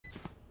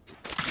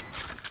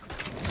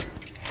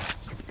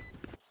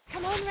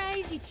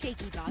you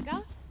cheeky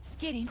bugger. Let's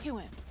get into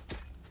him.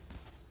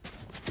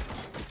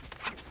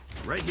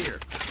 Right here.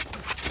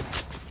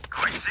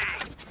 Quick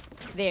see.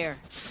 There.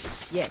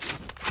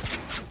 Yes.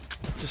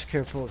 Just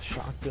careful with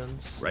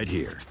shotguns. Right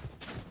here.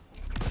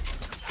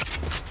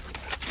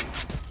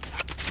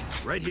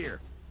 Right here.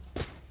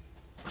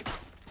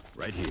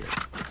 Right here.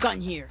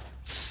 Gun here.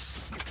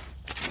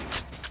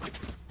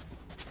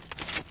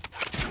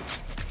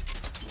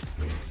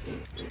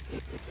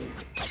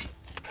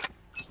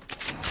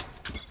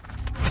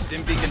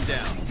 Stim beacon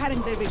down.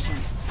 Cutting their vision.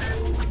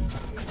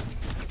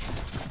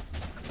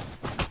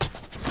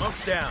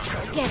 Smoke's down.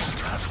 Get it.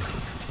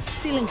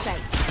 Stealing sight.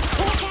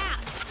 Hawk out.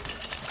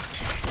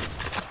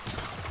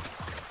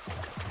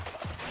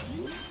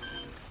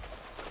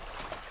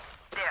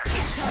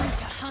 Time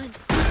to hunt.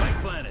 Spike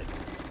planted.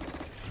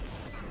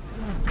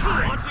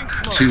 Launching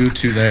smoke.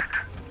 Two there.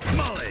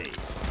 Molly.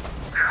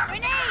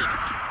 Grenade.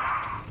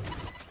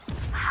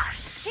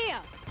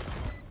 Here.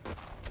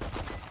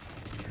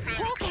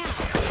 Hawk out.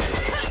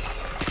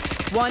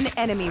 One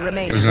enemy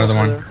remaining. There's another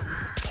one. There.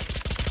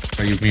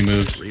 Oh, we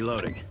moved.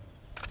 Reloading.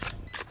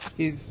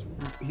 He's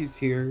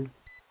here.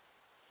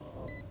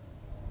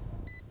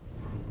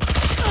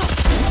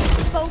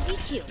 Bogey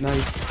kill.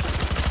 Nice.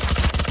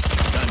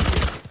 Gun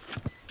here.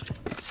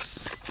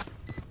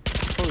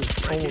 Oh,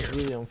 Right almost here.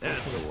 really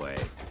That's unfortunate. the way.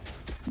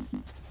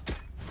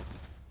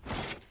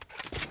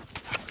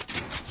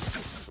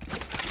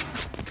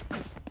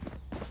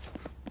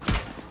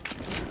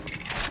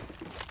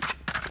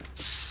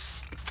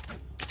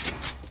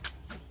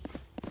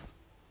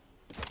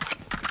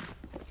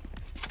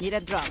 Need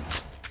a drop.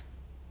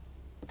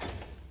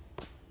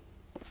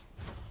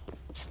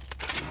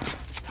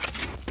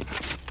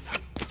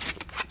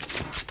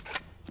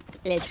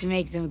 Let's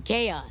make some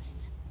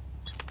chaos.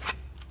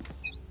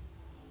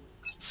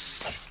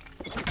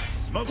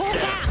 Smoke's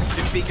down.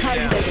 Stim beacon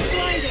down.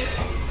 Blinded.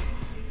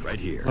 Right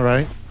here. All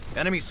right.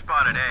 Enemy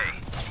spotted A.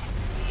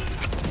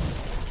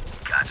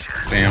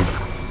 Gotcha. Damn.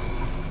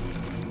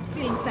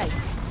 Stealing sight.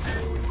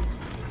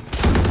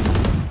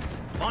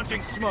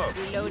 Launching smoke.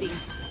 Reloading.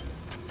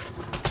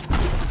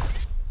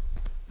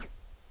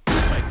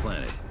 Spike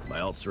planted. My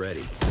ult's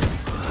ready.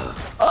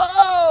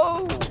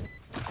 Oh!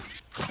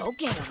 Go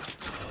get him.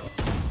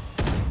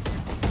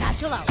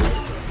 Satchel out.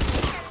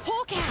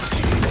 Hawk out.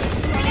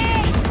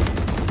 Grenade.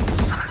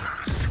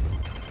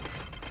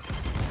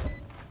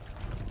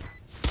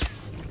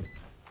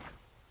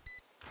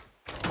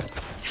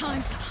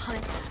 Time to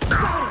hunt.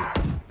 Got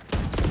him.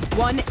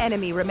 One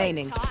enemy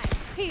remaining. Time.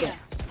 Here.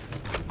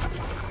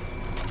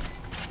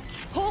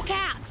 Hawk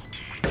out.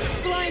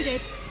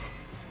 Blinded.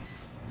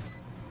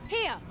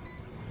 Here.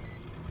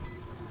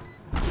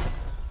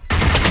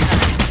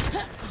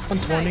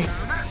 120.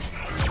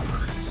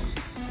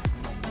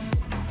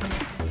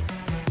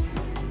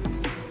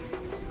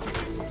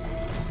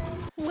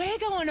 We're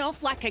going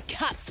off like a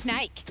cut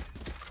snake.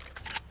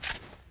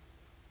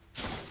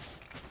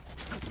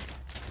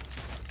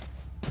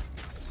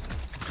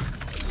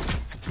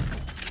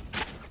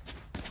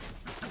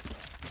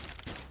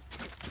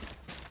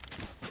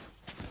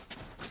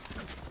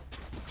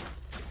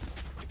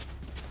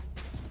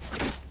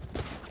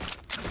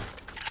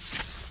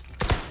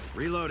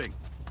 Reloading.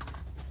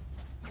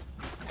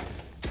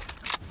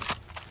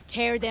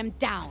 Tear them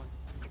down.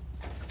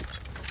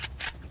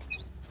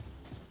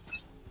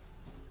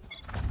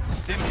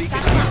 Stim beacon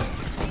Satchel down. out.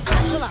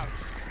 Satchel out.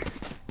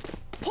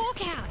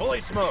 Hawk out.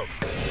 Fully smoked.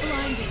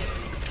 Blinded.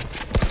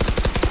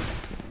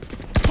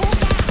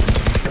 Hawk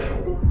out.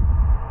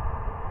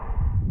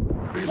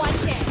 One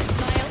dead.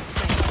 My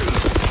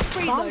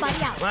ultimate. Bomb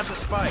buddy out. Plant the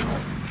spike.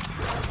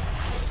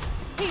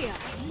 Here.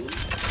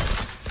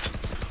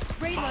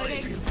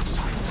 Reloading.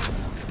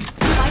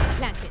 Spike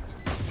planted.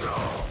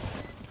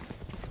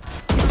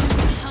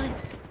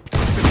 Hunt.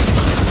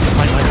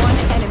 One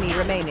enemy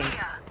remaining.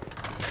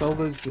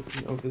 Sova's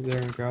over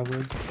there in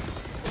Growler.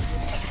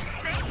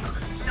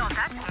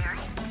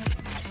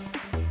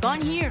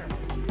 Gun here.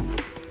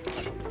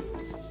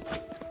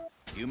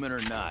 Human or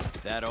not,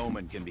 that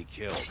omen can be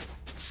killed.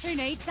 Who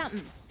needs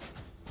something?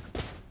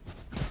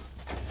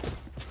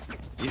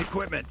 Need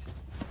equipment.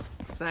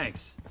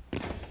 Thanks.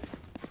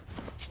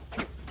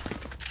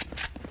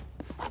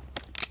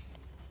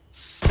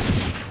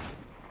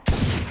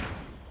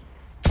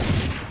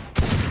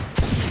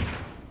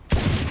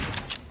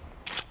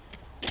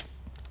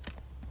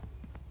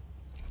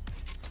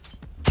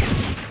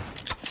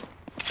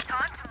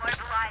 Time to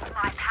mobilize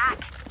my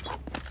pack.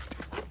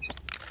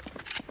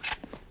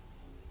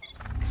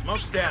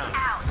 Smoke's down.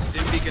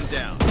 Stim beacon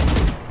down.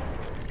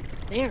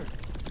 There.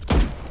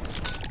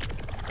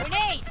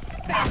 Grenade!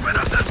 Open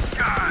up the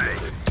sky!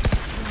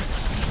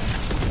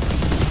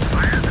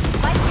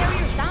 Spike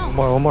carrier's down.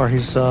 One more.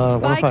 He's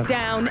Spike 105.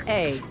 down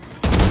A.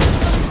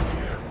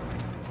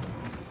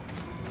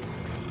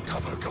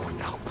 Cover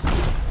going out.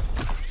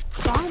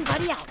 Bomb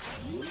buddy out.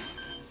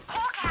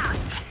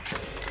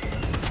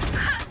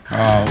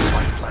 Oh,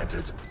 Spike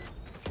planted.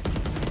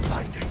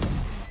 Blinding.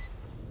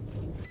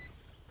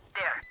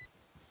 There.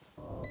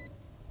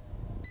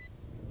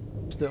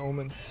 It's the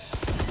omen.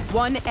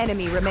 One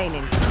enemy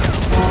remaining.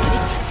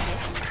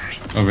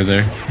 Over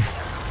there.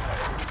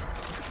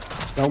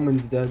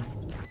 Elman's dead.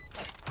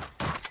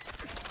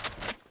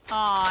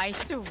 Ai,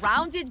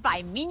 surrounded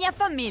by minha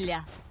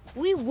família.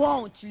 We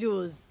won't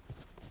lose.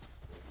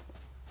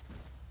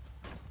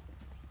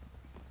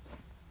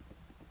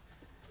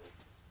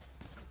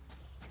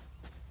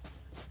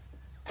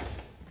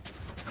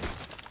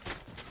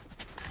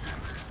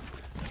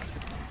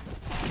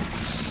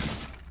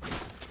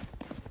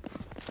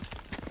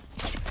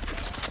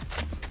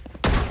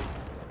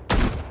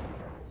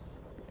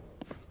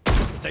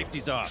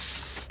 Safety's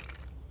off.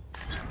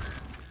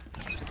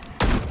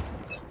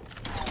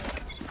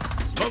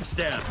 Smoke's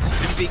down.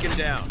 Stim beacon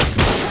down.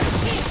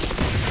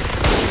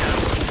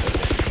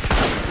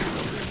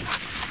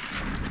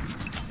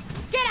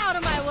 Get out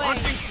of my way.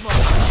 Launching smoke.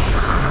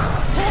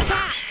 Pull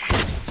back.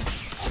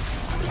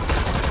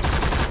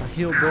 I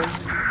healed them.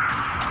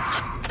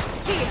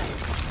 Here.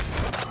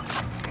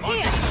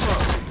 Launching Here.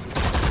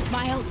 smoke.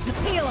 My ult's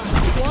healer.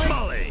 Squad.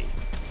 Molly.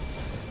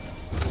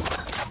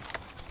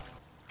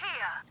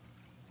 Here.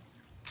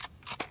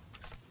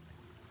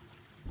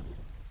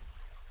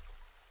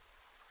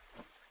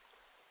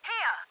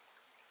 Here.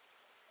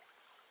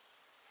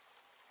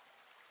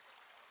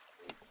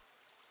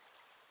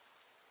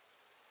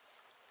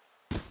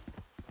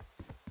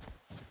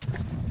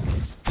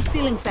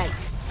 Stealing sight.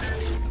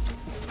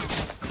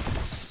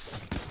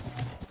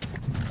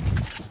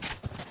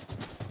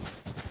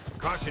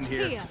 Caution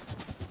here. Here.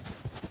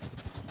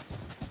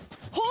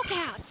 Hawk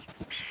out.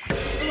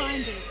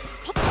 Blinded.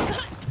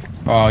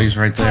 Oh, he's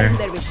right there.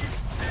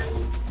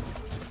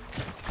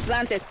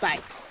 Plant the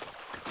spike.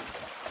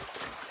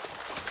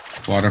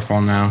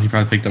 Waterfall now. He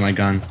probably picked up my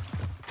gun.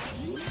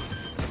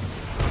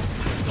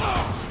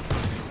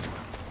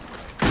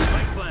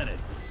 Spike planted.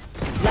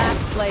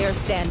 Last player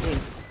standing.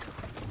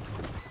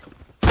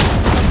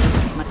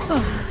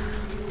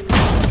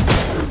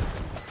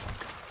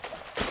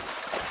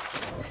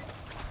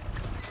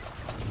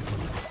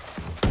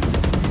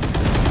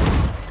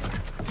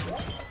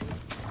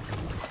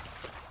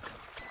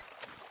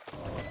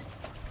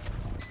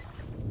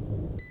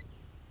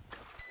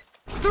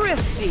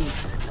 Thrifty.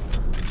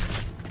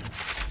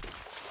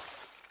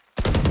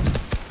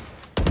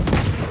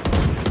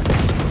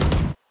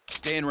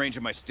 Stay in range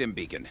of my stim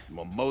beacon, and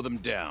we'll mow them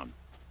down.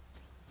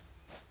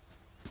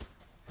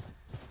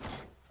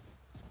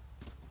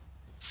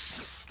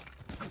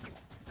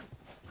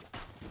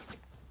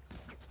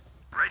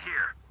 Right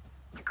here.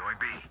 Going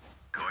B.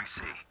 Going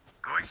C.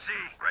 Going C.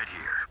 Right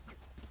here.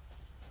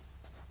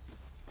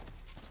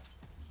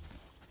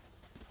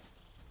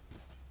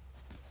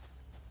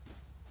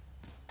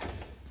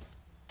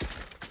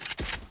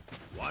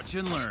 Watch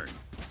and learn.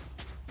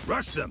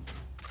 Rush them.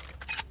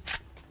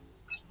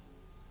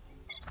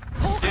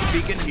 Stim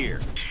beacon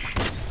here.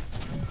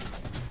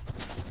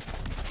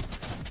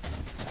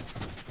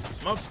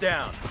 Smoke's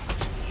down.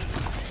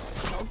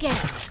 Go get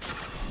him.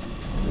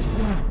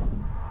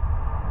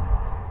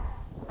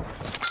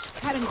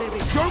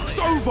 Joke's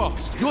over!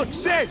 You're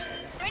dead!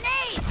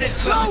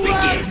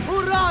 Grenade! Who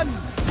run?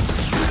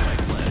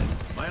 Spike planted.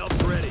 My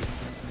ult's ready.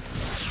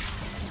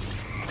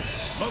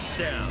 Smoke's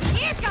down.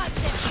 Here comes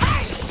the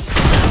party!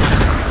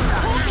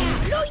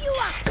 Blew you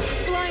up!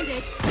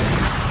 Blinded.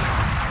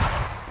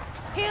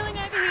 Healing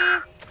over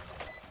here.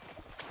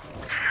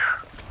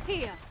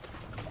 Here.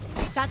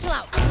 Satchel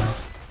out.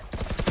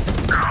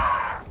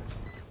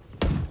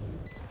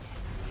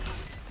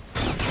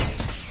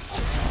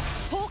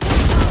 Hawk out.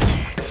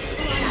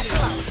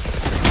 Satchel out.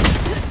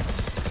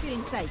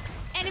 Stealing sight.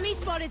 Enemy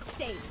spotted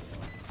C.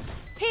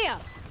 Here.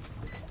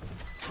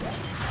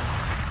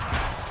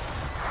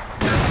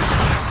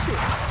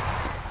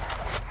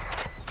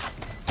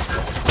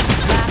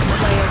 Last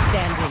player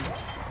standing.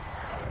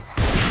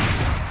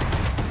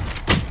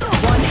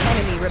 One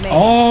enemy remaining.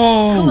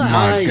 Oh my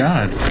Nice.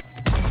 god.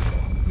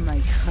 My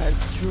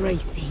heart's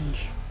racing.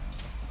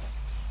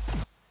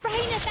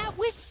 Raina, that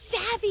was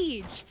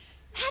savage!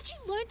 How'd you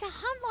learn to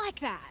hunt like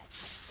that?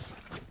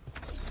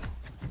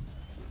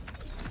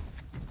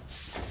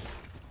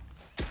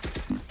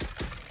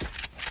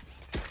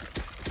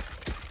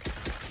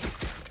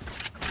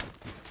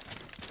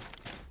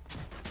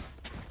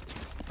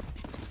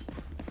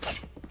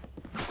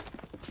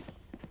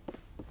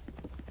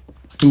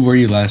 Who were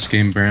you last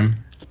game, Bram?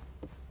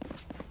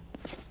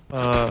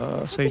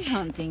 Sage.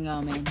 Hunting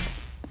omen.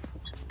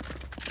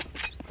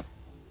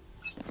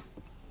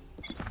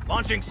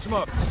 Launching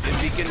smoke. Stim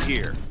beacon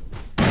here.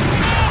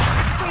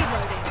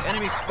 Reloading.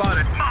 Enemy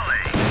spotted. Molly!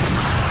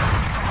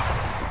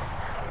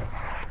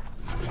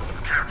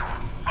 Careful.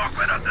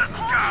 Open up the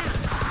scope!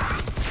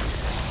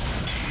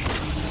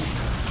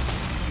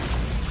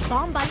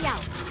 Bomb buddy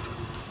out.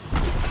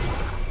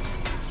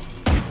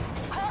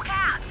 Hawk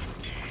out.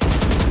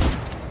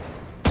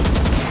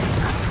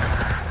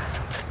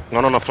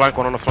 One on the flank,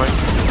 one on the flank.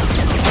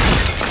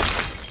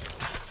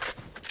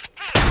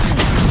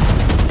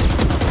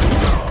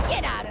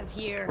 Get out of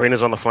here.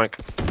 Raina's on the flank.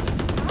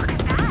 Look at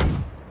that.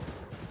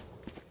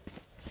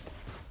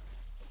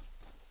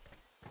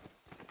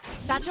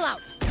 Satchel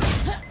out.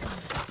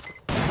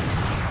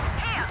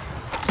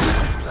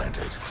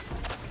 Planted.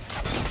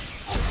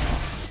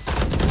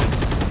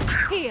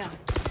 Here.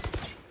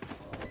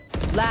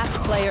 Last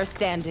player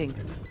standing.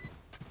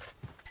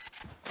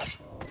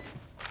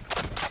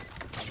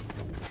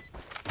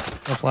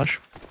 No flash.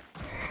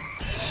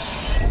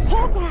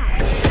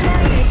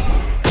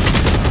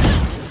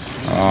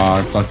 Oh,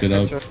 I fucked it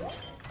up.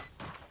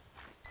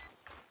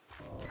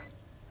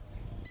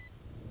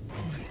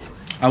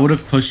 I would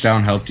have pushed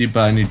down, helped you,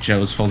 but I knew Jet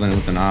was holding it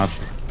with an op.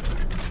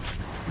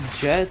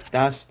 Jet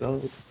dashed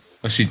out.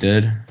 Oh, she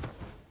did?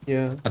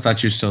 Yeah. I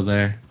thought you were still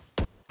there.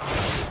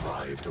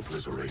 Survived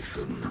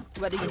obliteration.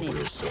 What do you I need?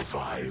 will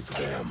survive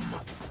them.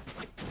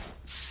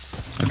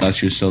 I thought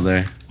she was still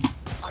there.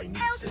 I need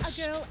Help this.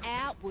 a girl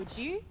out, would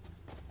you?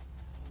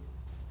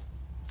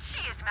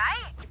 Cheers,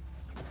 mate.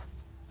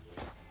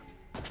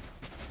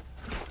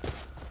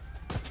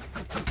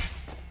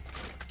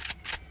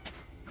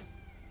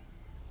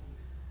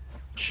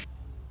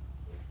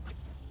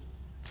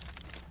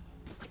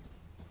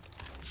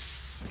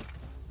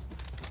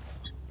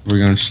 We're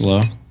going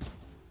slow.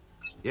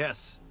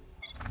 Yes.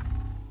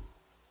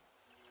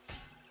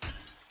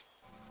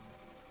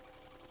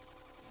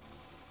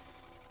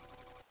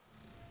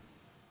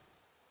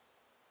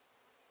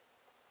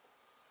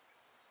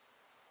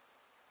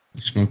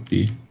 Smoke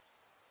B.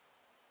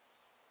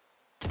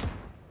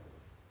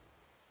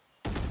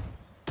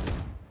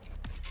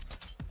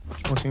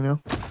 Smoking now.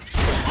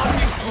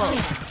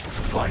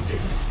 Blinding.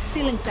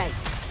 Stealing sight.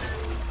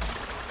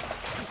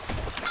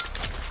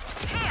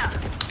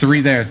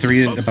 Three there.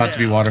 Three about to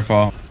be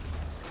waterfall.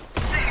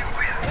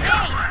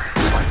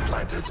 Spike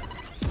planted.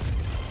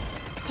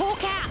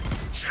 Hawk out.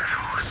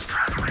 Shadows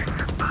traveling.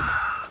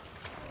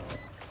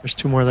 There's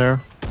two more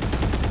there.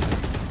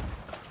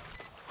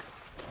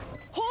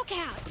 Hawk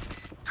out.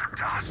 To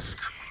dust.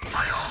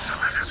 My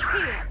ultimate is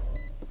ready.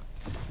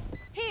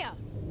 Here. Here.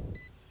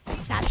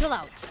 Satchel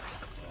out.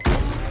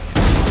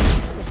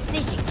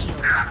 Precision kill.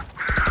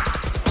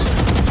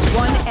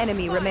 One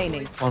enemy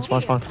remaining.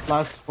 Spawn.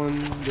 Last one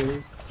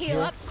there.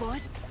 Heal up,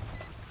 squad.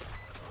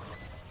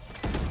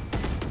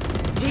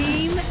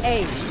 Team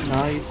A.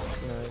 Nice.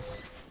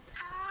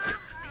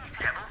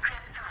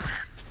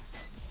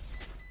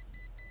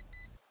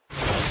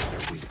 Their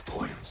weak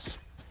points.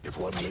 If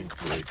one link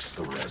breaks,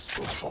 the rest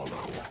will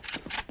follow.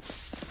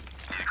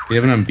 We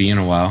haven't on B in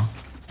a while.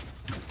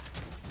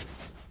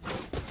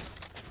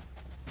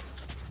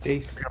 They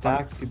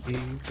stacked to be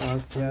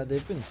last time. Yeah,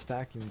 they've been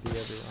stacking B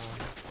every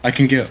round. I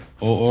can get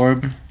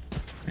orb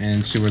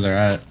and see where they're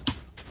at.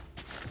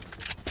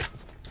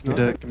 Give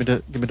me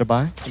the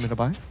buy. Give me the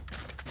buy.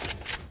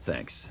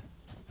 Thanks.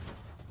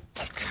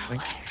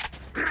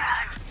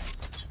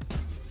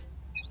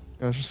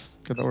 Yeah,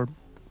 just get the orb.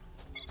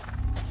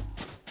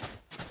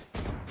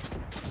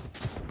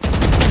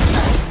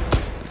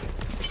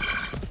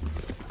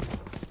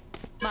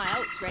 My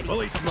ult's ready.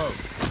 Fully smoked.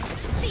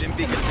 Stim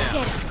beacon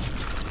down.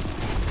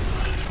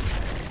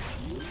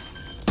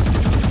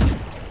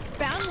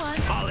 Found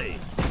one. Ollie.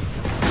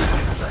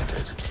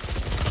 Planted.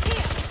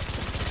 Here.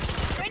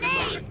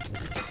 Grenade.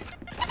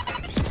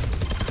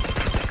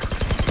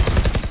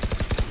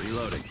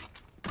 Reloading.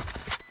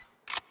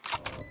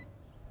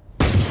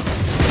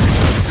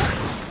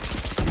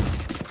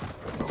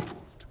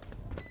 Removed.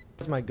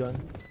 That's my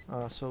gun.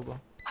 Soba.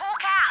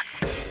 Hawk out.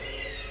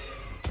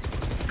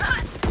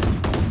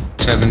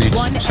 70,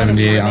 One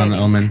 78 enemy on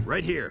remaining. Omen.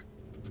 Right here.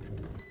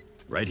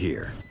 Right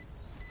here.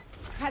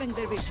 Cutting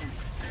their vision.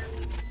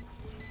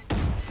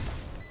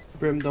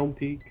 Brim, don't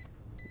peek.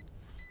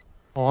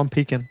 Oh, I'm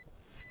peeking.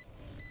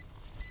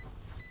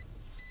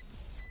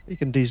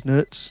 Peeking these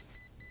nuts.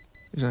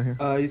 He's not here.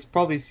 He's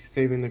probably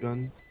saving the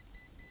gun.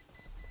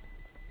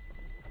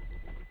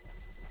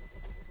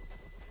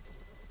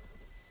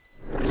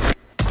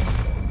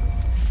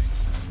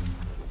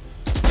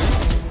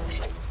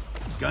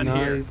 Gun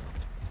here. Nice.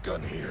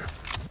 Gun here.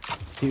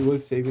 He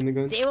was saving the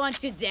gun. Do you want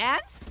to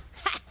dance?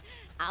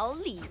 I'll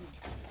lead.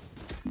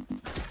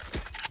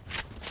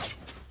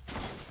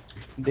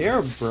 They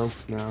are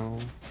broke now.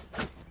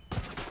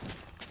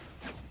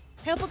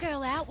 Help a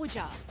girl out, would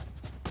ya?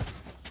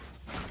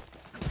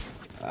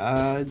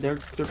 They're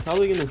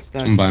probably gonna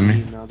stack Come by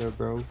me. now. They're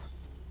broke.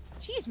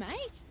 Cheers,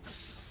 mate.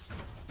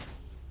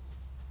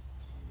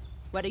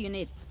 What do you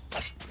need?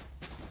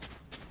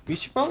 We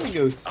should probably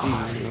go C. You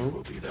I know,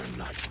 will be their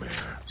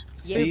nightmare.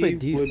 C by would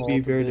be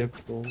default, very yeah.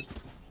 difficult.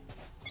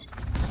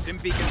 Stim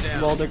beacon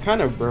down. Well, they're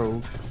kind of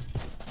broke.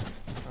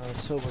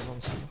 Soba's on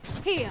C.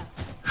 Here.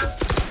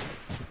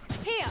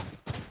 Here.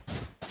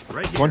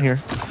 Right here. One here.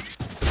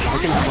 I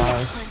can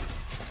flash.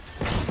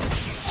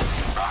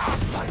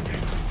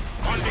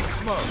 Launching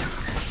smoke.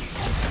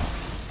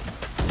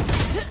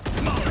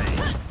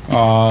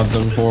 Oh, the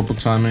horrible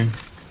timing.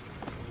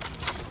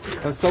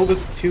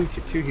 Sova's two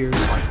here.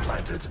 Spike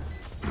planted.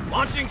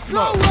 Launching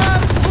smoke.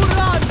 Not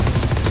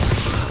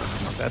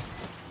bad.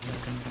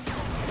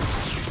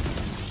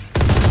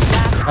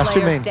 Last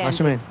two player main. Last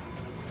two standing. main.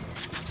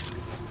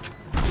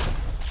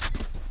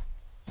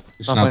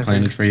 It's Not not planted.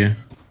 planted for you.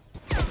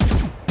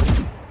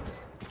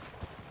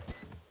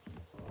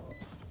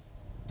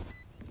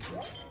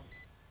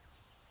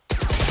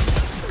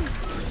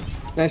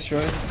 Nice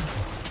try.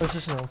 It was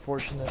just an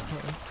unfortunate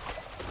time.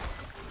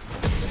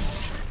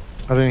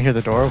 I didn't hear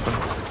the door open.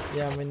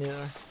 Yeah, me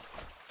neither.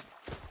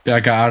 Yeah,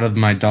 I got out of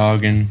my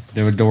dog and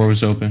the door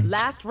was open.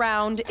 Last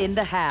round in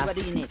the half. What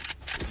do you need?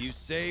 You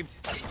saved,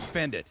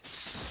 spend it.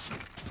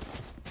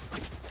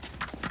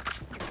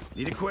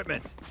 Need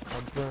equipment.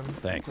 I'll burn.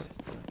 Thanks. If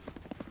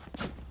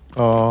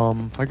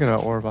I get an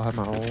orb, I'll have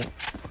my ult.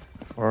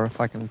 Or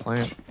if I can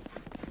plant.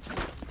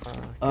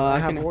 I I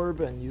have can- orb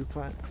and you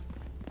plant.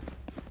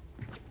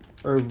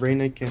 Or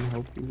Reyna can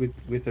help you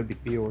with a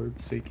BB orb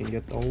so you can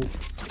get the ult.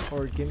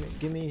 Or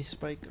give me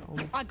spike.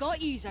 I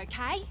got yous,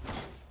 okay?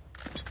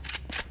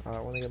 I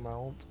want to get my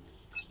ult.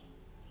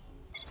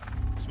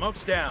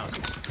 Smoke's down.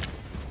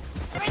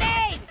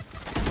 Grenade!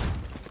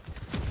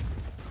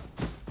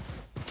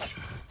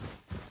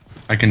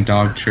 I can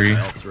dog tree.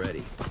 My ult's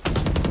ready.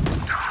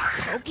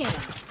 Go get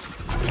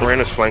him.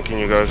 Reyna's flanking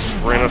you guys.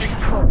 Reyna's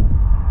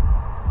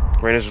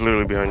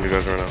literally behind you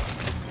guys right now.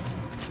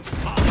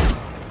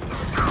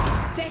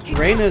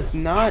 Reyna's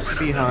not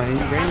behind.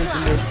 Reyna's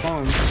in their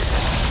spawn.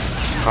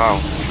 How?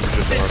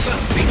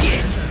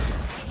 Begins.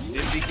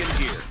 Stim beacon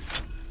here.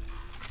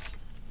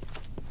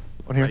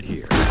 One here. Right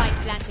here. Spike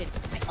planted.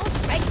 Oh,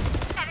 right.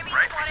 Enemy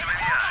spotted.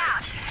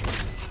 Hawk out.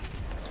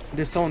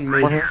 There's someone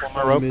mid. One here, one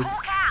more rope. Mid.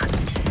 Hawk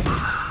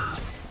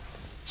out.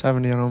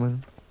 70 on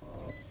Omen.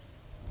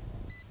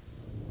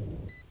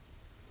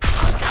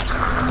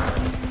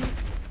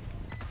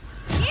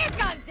 Here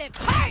comes the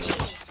party!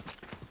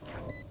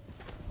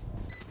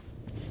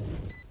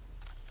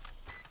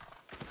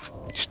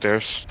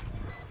 Stairs.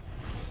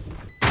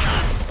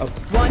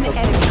 One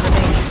enemy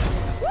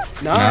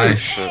remaining. Nice.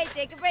 Hey,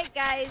 take a break,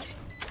 guys.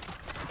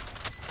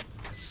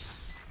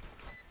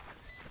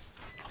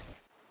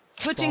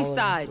 Switching Falling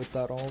sides. With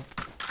that ult.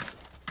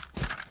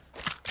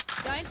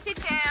 Don't sit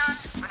down. Down.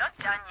 We're not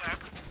done yet.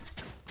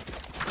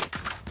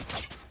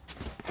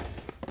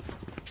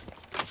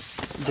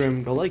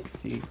 Brim, go like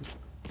C.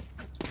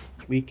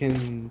 We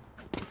can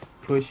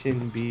push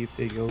in B if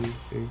they go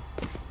through.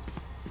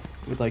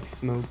 With like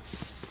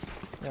smokes.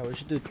 Yeah, we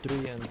should do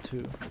 3 and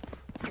 2.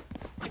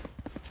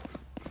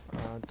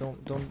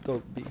 Don't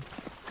go B. I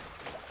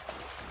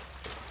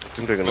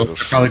think they're gonna Oh, go.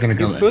 they're probably gonna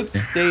go You could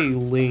there. stay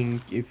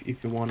link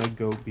if you wanna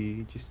go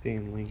B. Just stay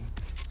in link.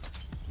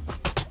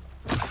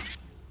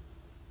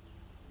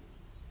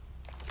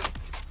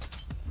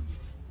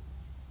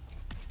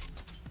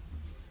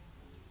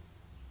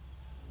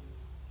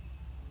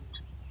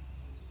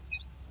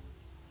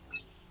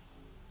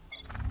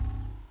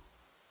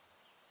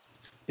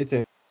 It's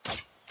a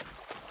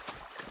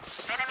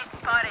Enemy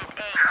spotted. A.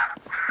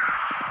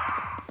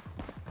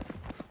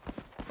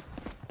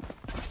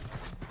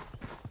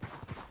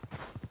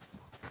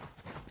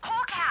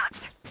 Hawk out.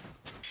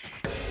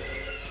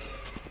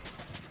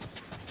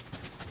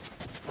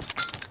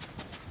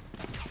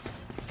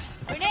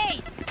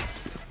 Grenade!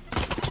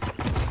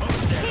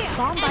 Here.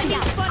 Bomb buddy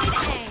out. Spotted A.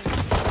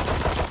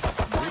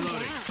 One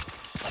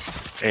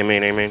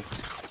down. Aiming.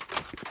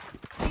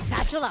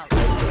 Satchel out.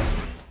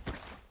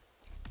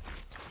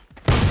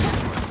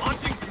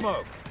 Launching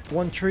smoke.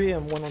 1 tree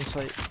and 1 on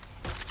site.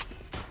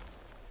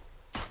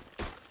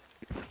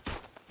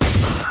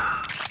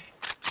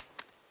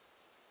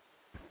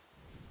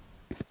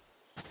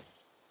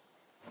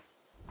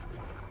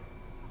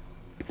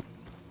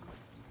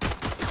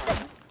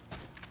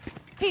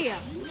 Here.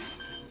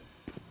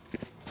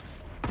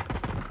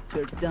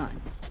 You're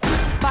done.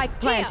 Spike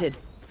planted.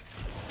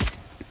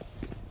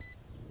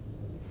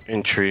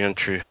 In tree.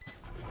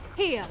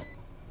 Here.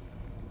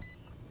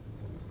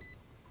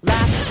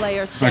 Last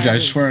player standing. I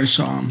swear I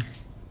saw him.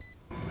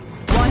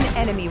 One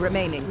enemy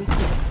remaining.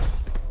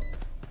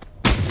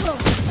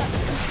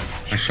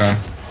 I shot.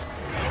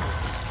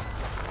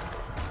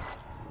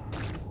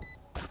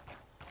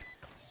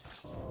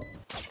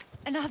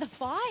 Another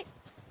fight?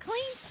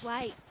 Clean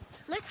slate.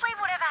 Let's leave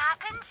whatever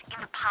happened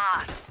in the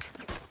past.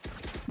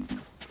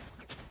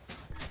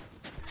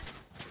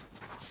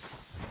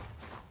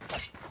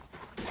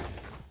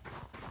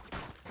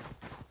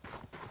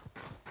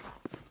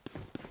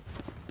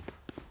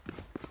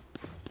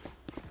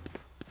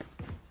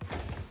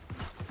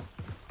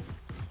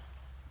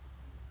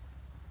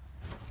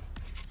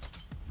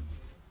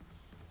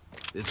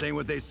 This ain't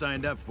what they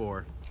signed up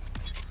for.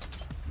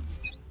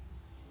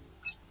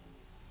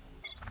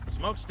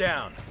 Smoke's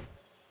down.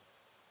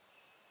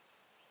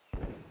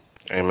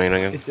 Aiming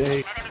again. It's A.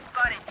 Enemy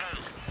spotted.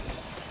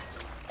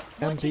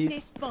 A. Watching B.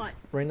 this spot.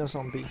 Reyna's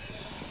on B.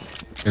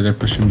 Yeah, they're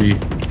pushing B.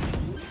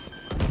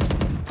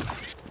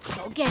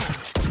 Go get him.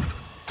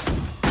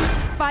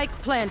 Spike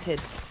planted.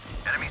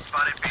 Enemy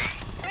spotted B.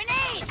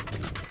 Grenade!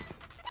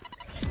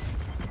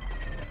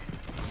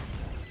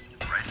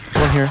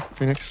 One here,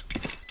 Phoenix.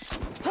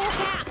 Hawk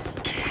out!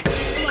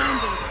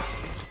 Blinded.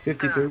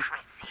 52.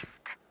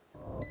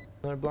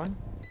 Another blind?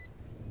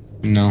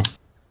 No.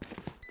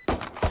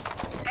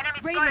 Enemy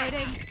spotted.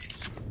 Reloading.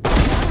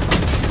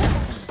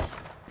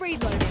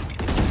 Reloading.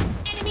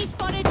 Enemy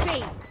spotted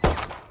B.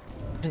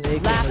 An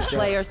AK Last and a jet.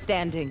 player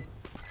standing.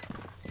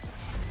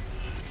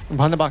 I'm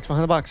behind the box.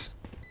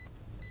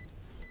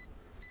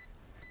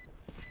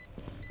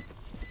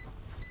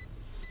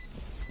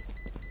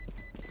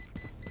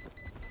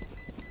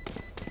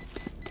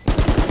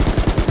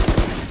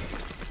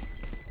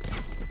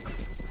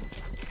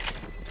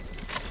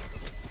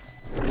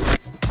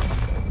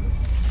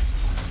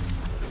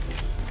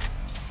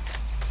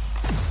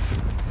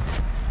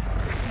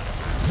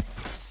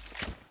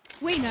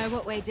 We know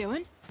what we're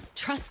doing.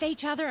 Trust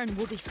each other and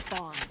we'll be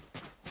fine.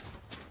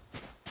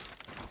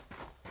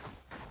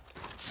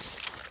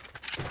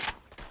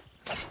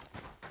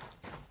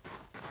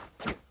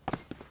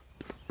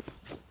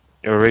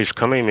 Yo, Raze,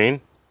 come in,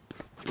 man.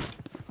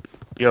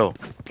 Yo,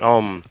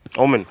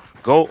 Omen,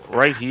 go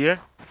right here.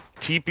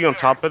 TP on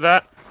top of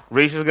that.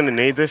 Raze is gonna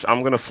nade this.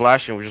 I'm gonna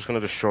flash, and we're just gonna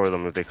destroy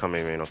them if they come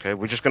in, man. Okay?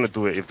 We're just gonna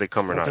do it if they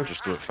come or not.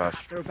 Just do it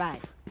fast. Survive.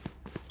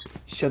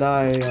 Should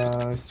I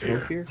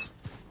smoke here?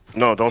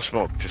 No, don't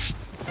smoke. Just.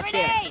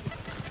 Grenade!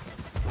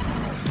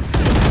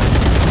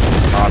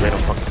 Ah, they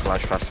don't fucking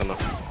flash fast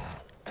enough.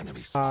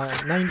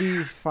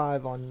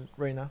 95 on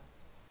Reyna.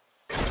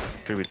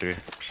 3v3.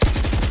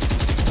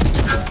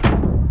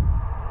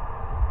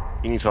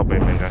 He needs help,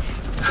 man,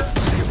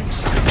 guys.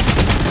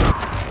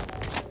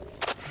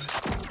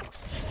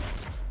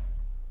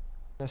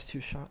 That's 2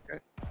 shot.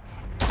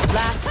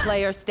 Last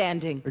player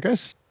standing. I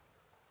guess.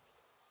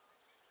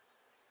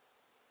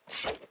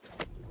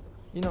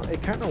 You know,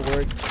 it kind of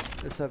worked,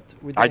 except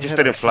we I just hit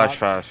our didn't flash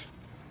shots. fast.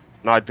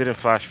 No, I didn't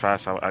flash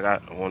fast. I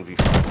got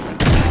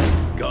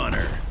 1v5.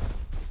 Gunner.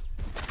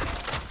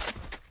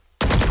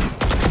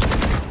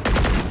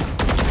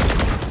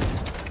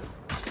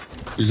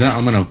 Is that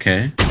Omen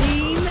okay?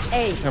 Team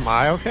A. Am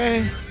I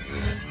okay?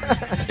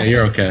 Yeah,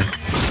 you're okay.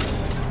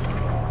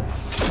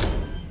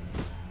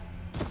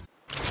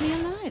 Stay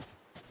alive.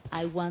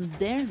 I want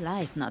their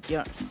life, not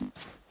yours.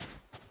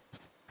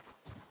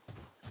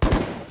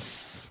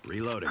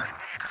 Reloading.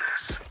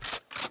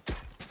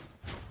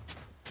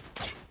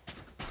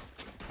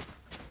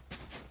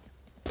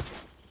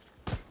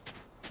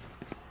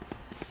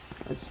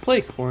 I just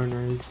play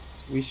corners.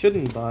 We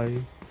shouldn't buy.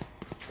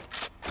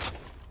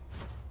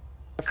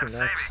 For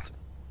next.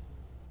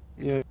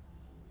 Yeah,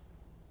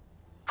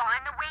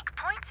 Find the weak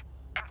point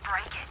and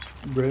break it.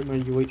 Brim, are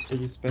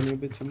you spending a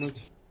bit too much?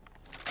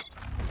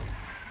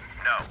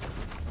 No.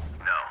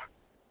 No.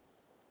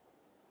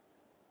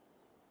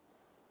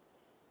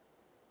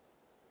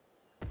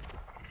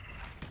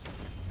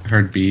 I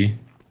heard B.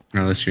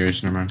 No, that's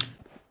yours. Never mind.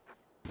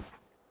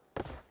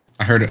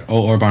 I heard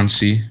O orb on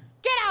C.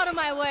 Get out of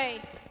my way!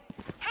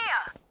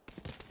 Here.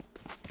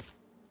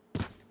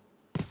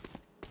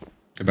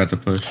 They're about to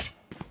push.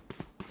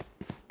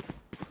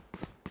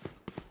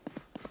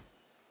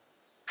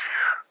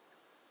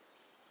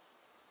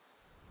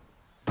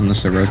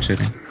 Unless they're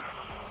rotating.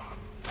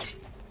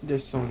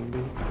 There's so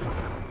many.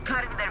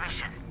 Cutting their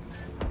vision.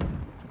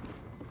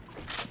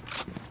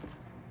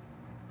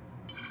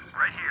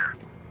 Right here.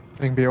 I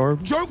think B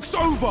orb. Joke's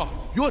over!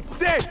 You're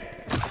dead!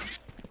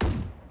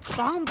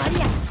 Bomb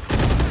buddy out.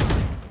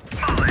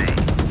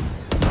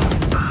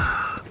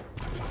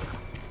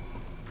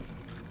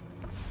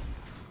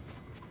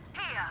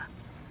 Here.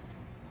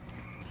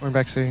 Going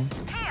back C. Here.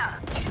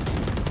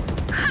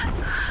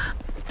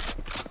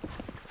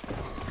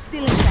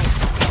 Still inside.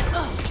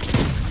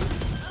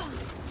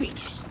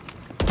 Finished.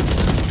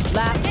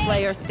 Last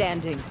player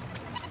standing.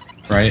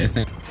 Right, I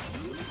think.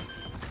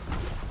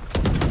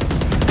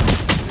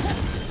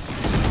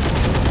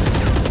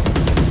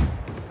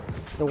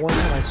 The one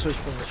time I switched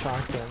from the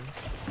shotgun,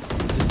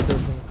 it just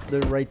doesn't.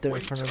 They're right there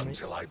in front of me.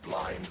 Until I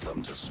blind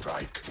them to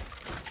strike.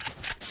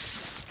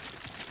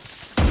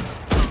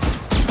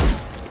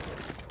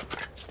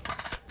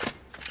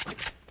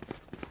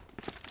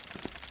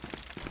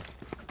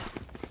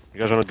 You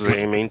guys wanna do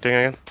the A main thing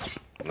again?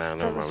 Nah,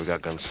 never mind. We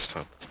got guns this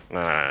time.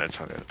 Nah, it's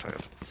all good. It's all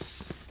good.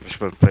 We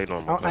should play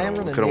normal. I am We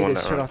gonna could've need won it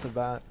that straight round. off the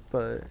bat,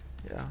 but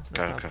yeah, let's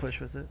Okay, not okay. push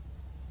with it.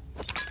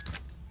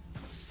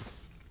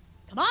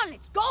 Come on,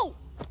 let's go!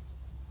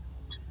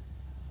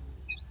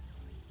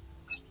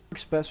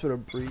 Works best with a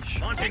breach.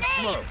 Launching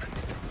smoke.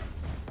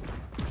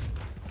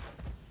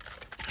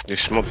 They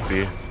smoked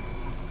B.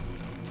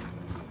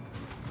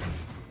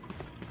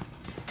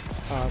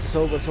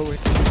 Sova's over here.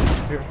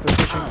 They're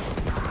pushing.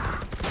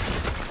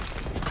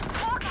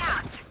 Walk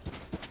out.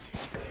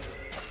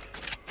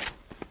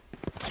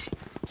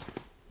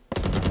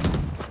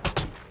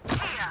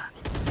 Here.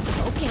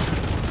 Okay.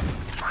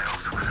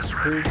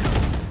 Three.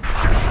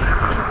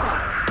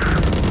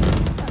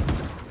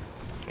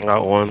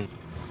 Got one.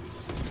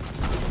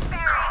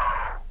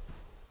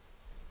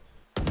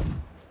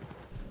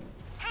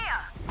 Here.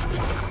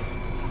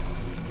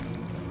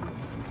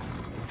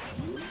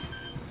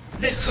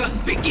 The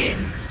hunt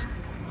begins!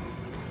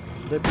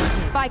 They're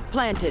pushing. Spike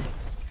planted.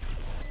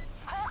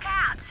 Walk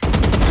out.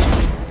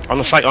 On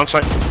the site, on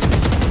site.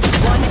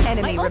 One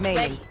enemy My ult's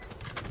remaining. ready.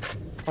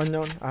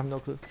 Unknown. I have no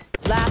clue.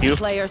 Last You?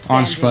 player standing.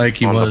 On spike,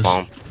 he On the was.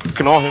 bomb. You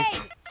can all him.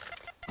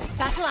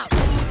 Satchel out.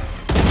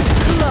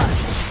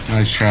 Clutch.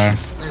 Nice try.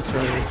 Nice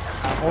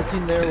right.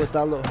 Ulting there with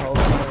that little health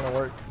is not gonna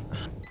work.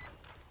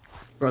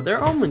 Bro,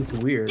 their omen's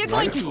weird. You're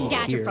Why going to are they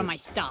scatter here? from my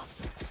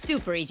stuff.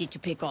 Super easy to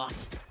pick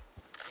off.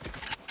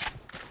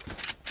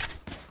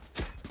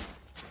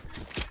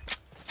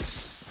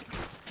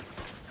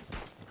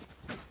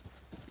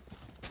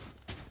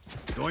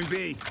 Going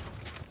B.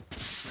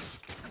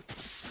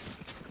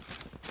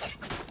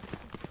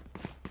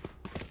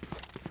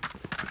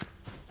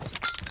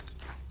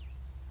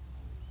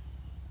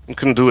 We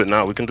can do it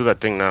now. We can do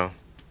that thing now.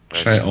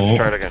 Right, Try ult.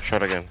 try it again. Try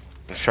it again.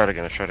 Let's try it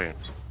again. Let's try it again.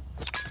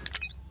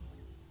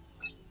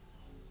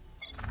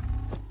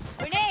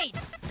 Grenade!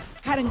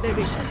 Cutting their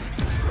vision.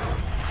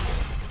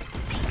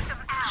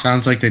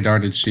 Sounds like they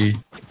darted C.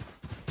 They're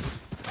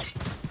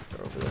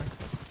over there.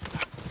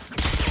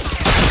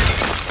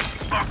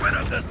 Open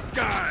up the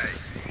sky!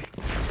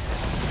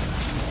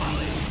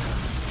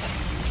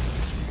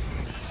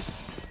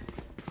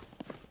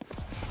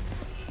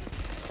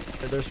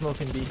 They're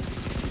smoking B.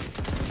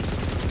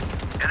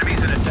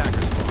 Enemies in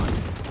attacker spawn.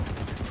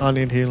 I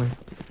need healing.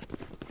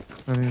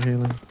 I need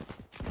healing.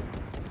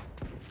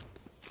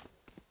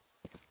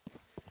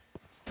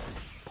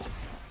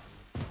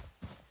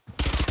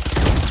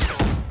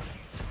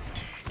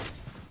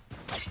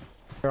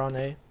 They're on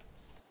A.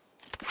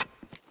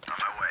 On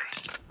my way.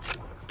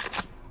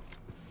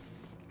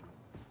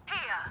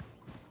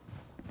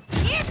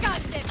 Here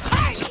comes the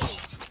party!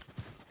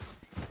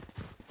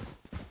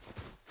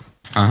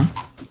 Huh?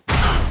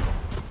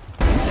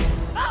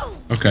 Boom!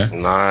 Okay.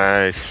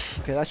 Nice.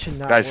 Okay, that should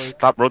not Guys, work.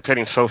 stop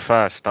rotating so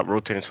fast. Stop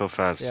rotating so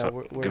fast. Yeah, Stop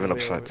we're giving up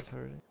way sides. over it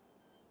already.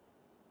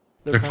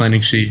 They're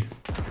planning C.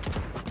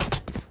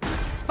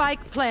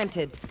 Spike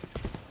planted.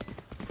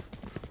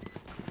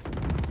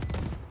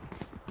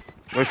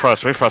 Wait for us,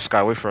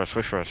 Sky. Wait for us.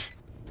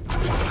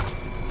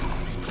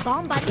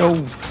 Bomb buddy Oh,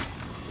 Nice.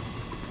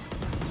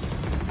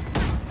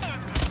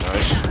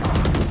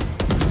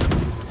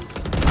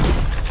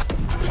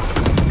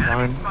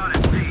 fine.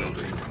 Spotted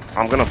C.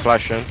 I'm gonna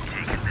flash in.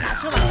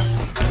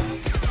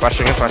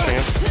 Flashing in.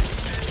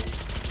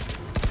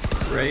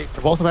 Right.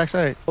 They're both the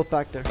backside. Both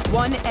back there.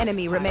 One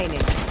enemy remaining.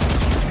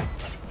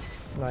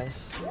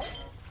 Nice.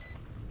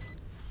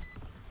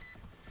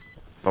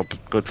 Oh,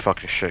 good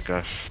fucking shit,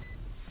 guys.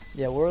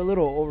 Yeah, we're a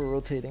little over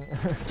rotating.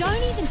 Don't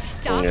even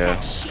start Yeah.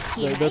 that shit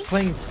here, they're eh?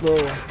 playing slow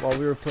while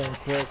we were playing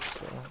quick,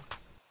 so.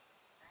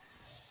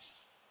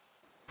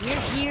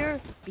 We're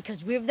here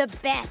because we're the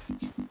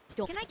best.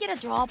 Can I get a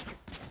drop?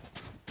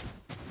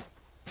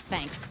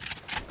 Thanks.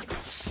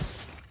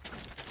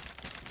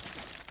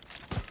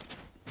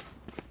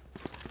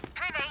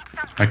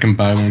 I can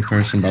buy one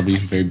person, but I'll be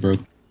very broke.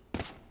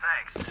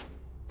 Thanks.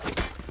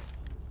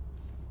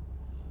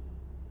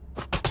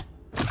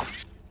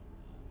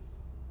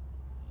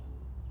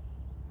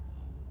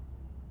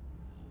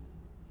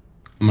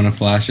 I'm gonna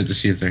flash it to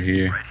see if they're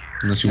here.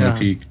 Unless you want Yeah.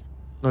 to peek.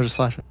 No, just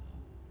flash it.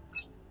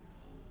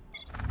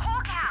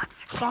 Hawk out.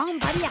 Bomb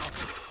buddy out.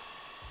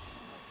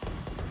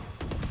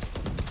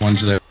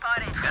 One's there.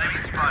 Enemy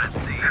spotted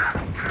C.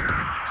 Done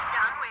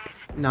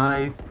with.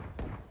 Nice.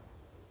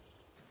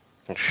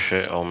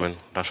 Shit, Omen.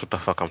 That's what the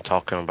fuck I'm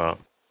talking about.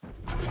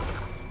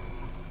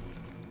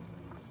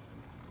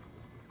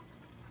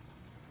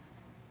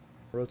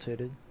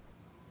 Rotated.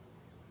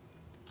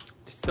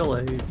 Still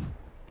A.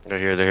 They're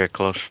here,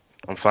 close.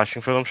 I'm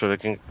flashing for them so they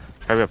can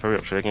hurry up,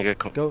 so they can get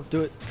Go,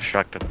 do it.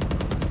 distracted.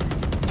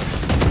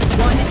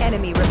 One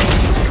enemy remaining.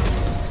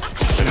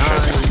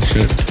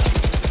 Shit.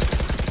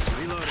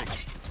 Reloading.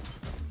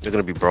 They're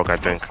gonna be broke, I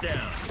think. Down.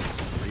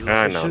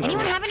 I know. Anyone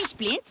have any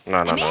splints? No,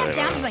 I may have no.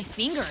 jammed my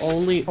fingers.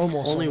 Only one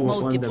of them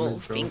Multiple is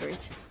broke.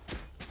 fingers.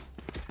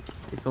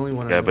 It's only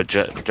one Yeah, of them.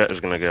 but Jet is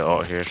gonna get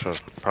ult here, so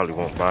probably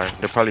won't buy.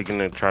 They're probably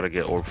gonna try to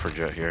get orb for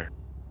Jet here.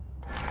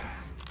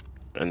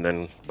 And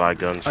then buy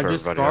guns I for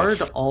just everybody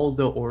guard else. all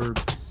the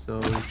orbs so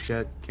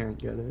Jet can't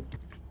get it.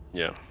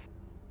 Yeah.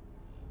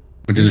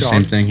 We'll do the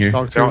same Dog- thing here.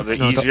 dog So two- the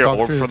no, easier dog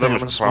orb two for is them the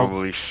is one smoke.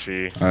 probably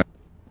C.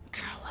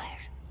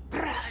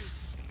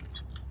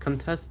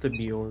 Contest the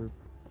B orb.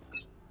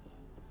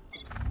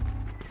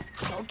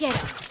 Go get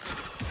him.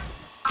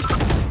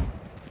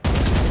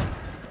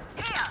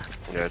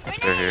 Yeah,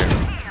 they're here.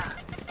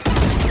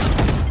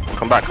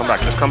 Come back,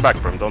 just come back,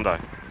 Brim, don't die.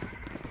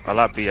 I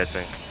like B, I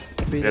think.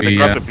 Yeah, they Yeah.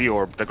 grabbed the B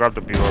orb,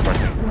 I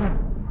think.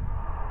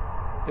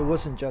 It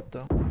wasn't Jet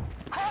though.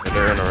 Yeah,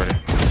 they're in already.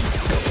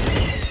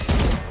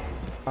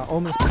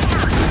 Almost.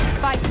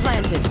 Spike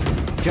planted.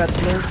 Jet's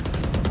low.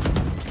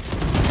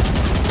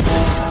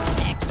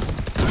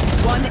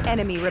 One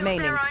enemy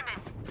remaining.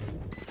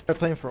 They're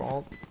playing for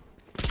ult.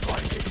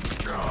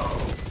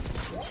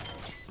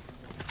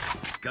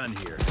 Gun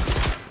here.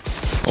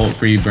 Ult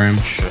for you, Bram.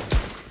 Shit.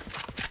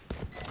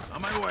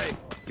 On my way.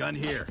 Gun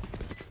here.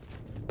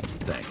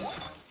 Thanks.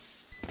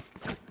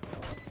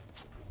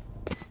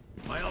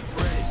 My ult's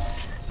ready.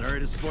 Sorry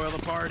to spoil the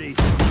party.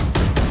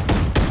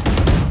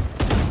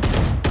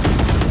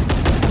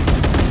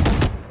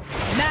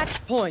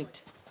 Match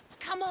point.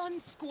 Come on,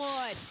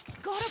 squad.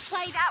 Gotta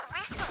play that.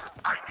 That whistle.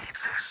 I need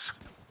this.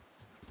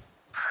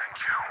 Thank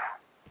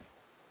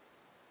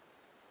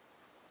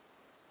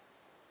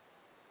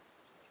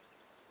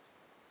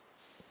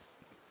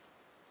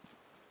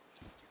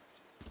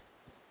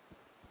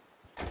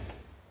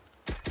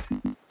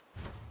you.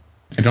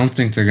 I don't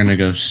think they're gonna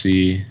go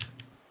C.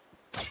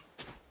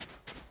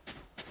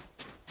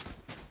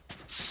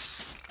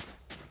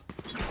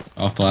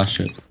 I'll flash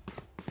it.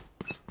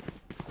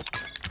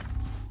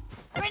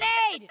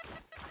 Grenade!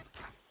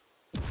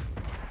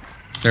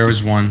 There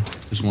was one.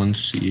 There's one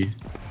C.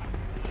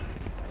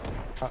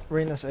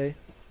 Reyna's A.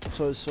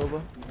 So is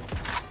Sova.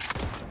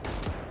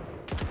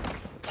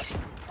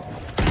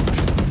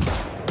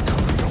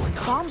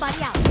 Bomb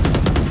buddy out.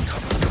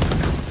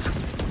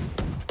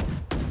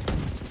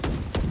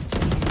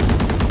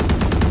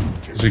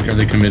 Are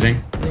they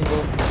committing?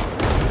 Lingo.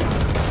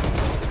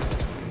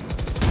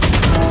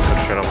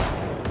 Shut up.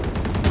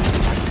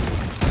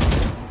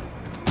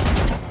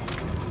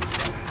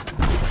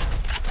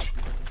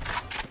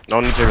 No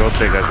need to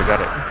rotate, guys. We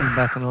got it. I'm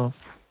backing off.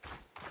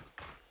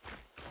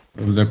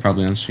 Oh, they're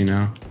probably on C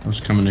now. I was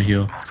coming to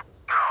heal.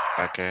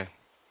 Okay.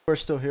 We're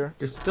still here,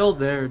 They're still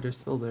there. They're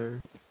still there.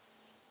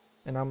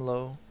 and I'm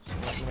low,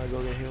 so I'm gonna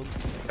go get healed.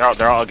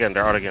 They're out again.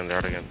 They're out again. They're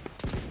out again.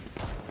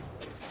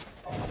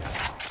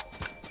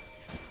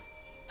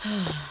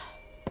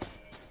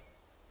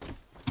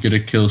 Get a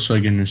kill so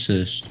I can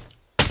assist.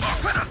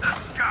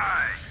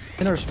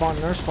 In our spawn,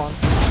 in our spawn.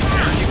 Stim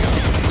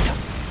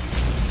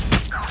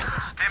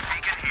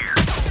beacon here.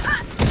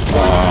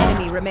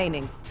 Enemy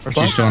remaining.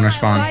 She's still on her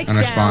spawn. Spike On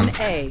her spawn. down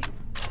A.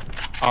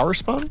 Our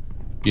spawn?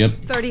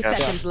 Yep. 30 Yes.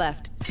 seconds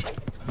left.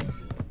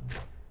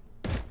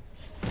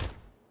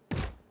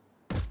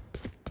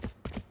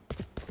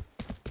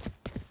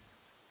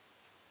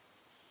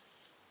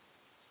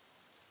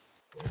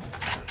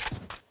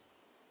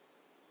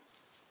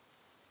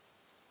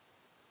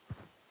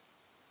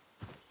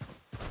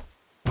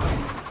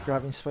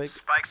 Grabbing spike.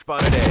 Spike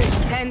spotted A.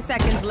 10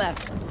 seconds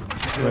left.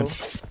 Low.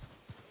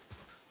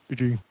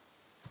 GG.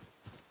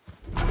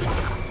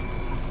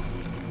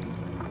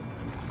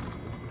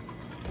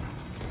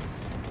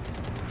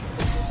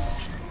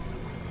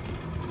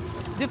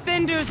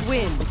 Defenders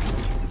win.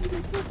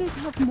 I thought they'd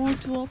have more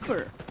to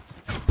offer.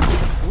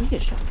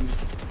 Foolish of me.